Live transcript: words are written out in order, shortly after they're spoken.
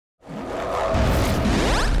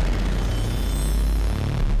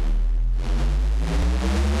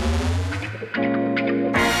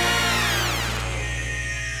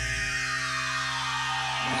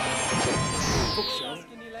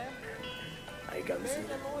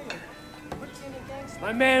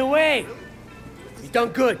My man Wayne! You done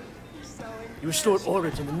good. You restored order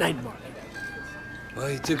to the night market. Well,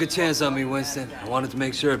 you took a chance on me, Winston. I wanted to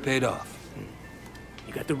make sure it paid off.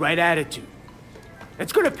 You got the right attitude.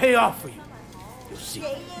 It's gonna pay off for you. You'll see.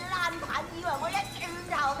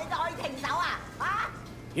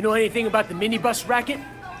 You know anything about the minibus racket?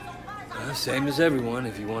 Same as everyone.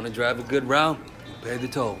 If you want to drive a good route, you pay the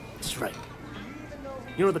toll. That's right.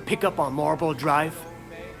 You know the pickup on Marlboro Drive?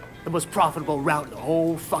 The most profitable route in the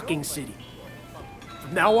whole fucking city.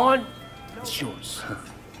 From now on, it's yours.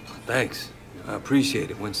 Thanks. I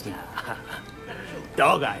appreciate it, Winston.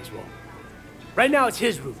 Dogeye's won't. Right now it's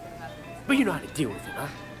his route. But you know how to deal with it, huh?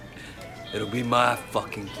 It'll be my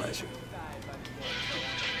fucking pleasure.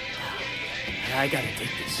 I gotta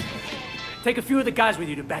take this. Take a few of the guys with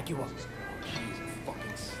you to back you up.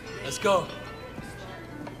 Let's go.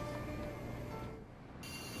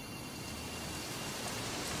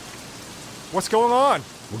 What's going on?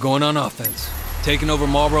 We're going on offense. Taking over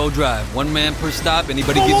Marlboro Drive. One man per stop.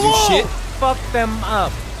 Anybody gives you shit, fuck them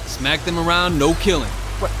up. smack them around, no killing.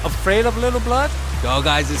 What, afraid of little blood?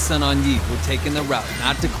 Dogeye's his son on ye. We're taking the route,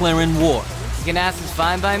 not declaring war. You can ask, it's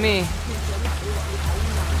fine by me.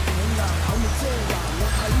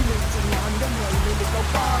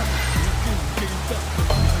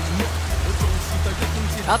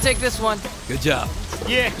 I'll take this one. Good job.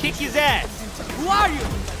 Yeah, kick his ass. Who are you?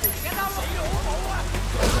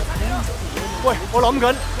 Wait,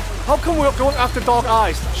 how come we're going after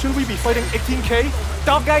Dogeye? Shouldn't we be fighting 18K?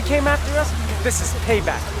 Dogeye came after us? This is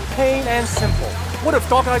payback. Plain and simple. What if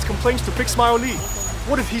Dogeye complains to Big Smile Lee?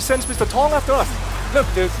 What if he sends Mr. Tong after us? Look,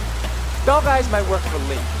 dude. Dogeye might work for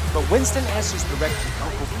Lee, but Winston answers directly to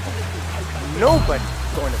Uncle Pong. Nobody's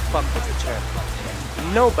going to fuck with the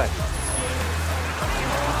champion. Nobody.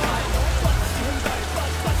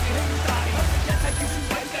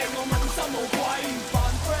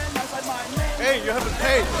 Hey, you haven't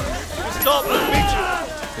paid. You stop, we'll beat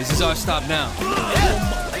you. This is our stop now.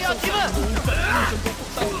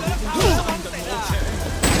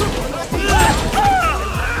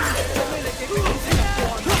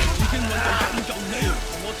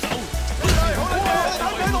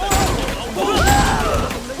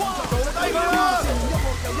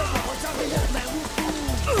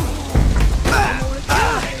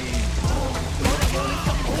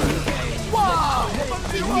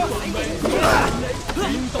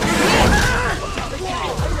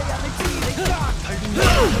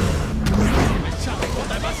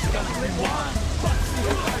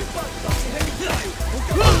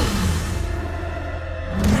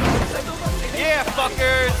 Yeah,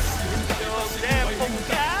 fuckers!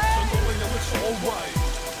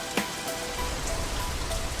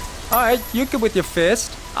 Alright, you're good with your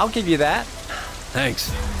fist. I'll give you that.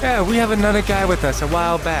 Thanks. Yeah, we have another guy with us a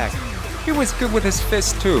while back. He was good with his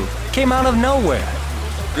fist too. Came out of nowhere.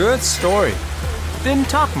 Good story. Didn't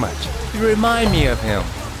talk much. You remind me of him.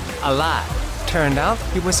 A lot. Turned out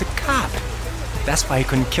he was a cop. That's why he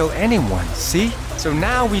couldn't kill anyone, see? So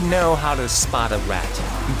now we know how to spot a rat.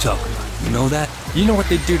 You talking about? You know that? You know what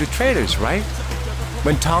they do to traitors, right?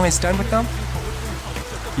 When Tong is done with them,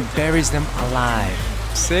 he buries them alive.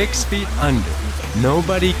 6 feet under.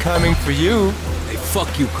 Nobody coming for you. Hey,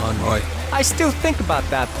 fuck you, Conroy. I still think about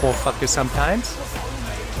that poor fucker sometimes.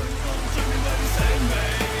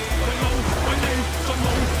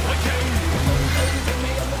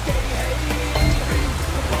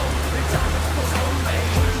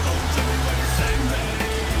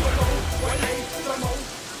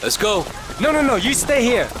 Let's go. No, you stay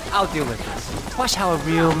here. I'll deal with this. Watch how a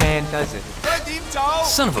real man does it.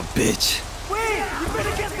 Son of a bitch. Wait! You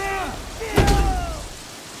better get there!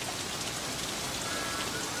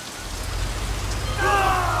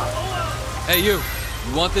 Hey, you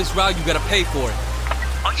want this route, you gotta pay for it.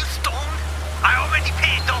 Are you stoned? I already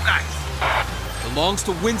paid Dogeye. Belongs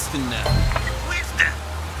to Winston now. Winston?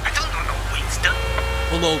 I don't know no Winston.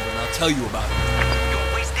 Pull over and I'll tell you about it.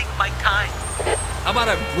 You're wasting my time. How about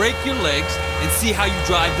I break your legs and see how you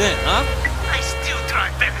drive then, huh? I still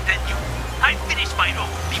drive better than you. I finished my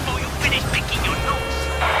road before you finish picking your nose.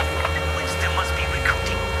 Winston must be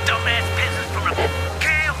recruiting dumbass peasants from a...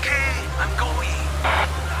 Okay, I'm going.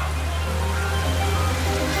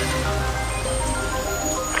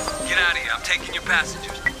 Get out of here, I'm taking your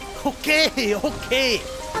passengers. Okay.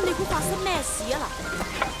 你估發生咩事啊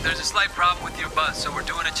嗱？ There's a slight problem with your bus, so we're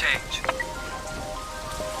doing a change.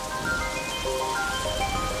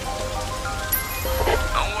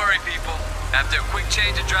 Don't worry, people. After a quick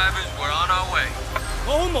change of drivers, we're on our way.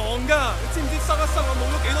 我好忙㗎，你知唔知收一收我冇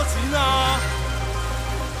咗幾多錢啊？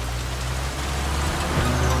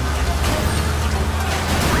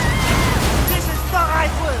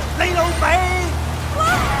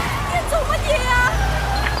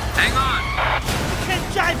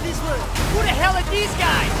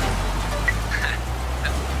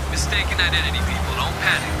 identity, people. Don't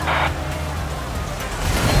panic.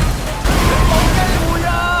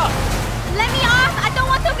 Let me off! I don't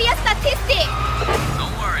want to be a statistic!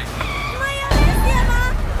 Don't worry. 唔係啊，你事啊嘛？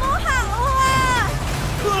唔好嚇我啊！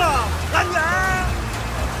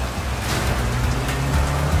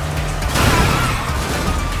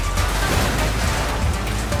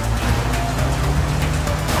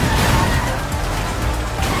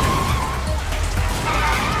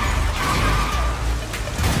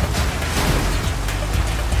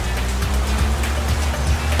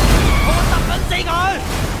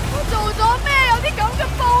我做咗咩？有啲咁嘅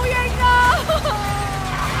報應啊！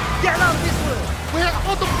 Get out of this way! Where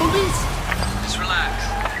are the police? Just relax.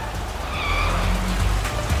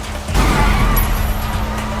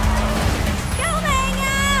 救命啊！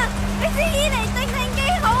你支煙嚟定定幾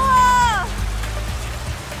好啊！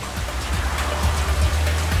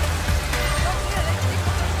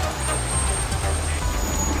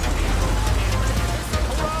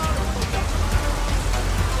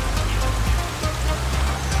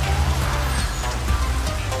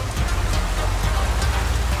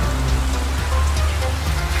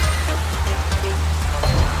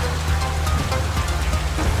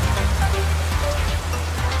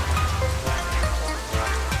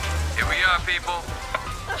 Here we are, people.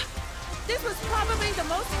 This was probably the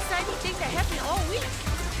most exciting thing that happened all week.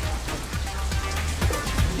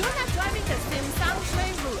 You're not driving the Sim Sound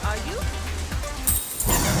train route, are you?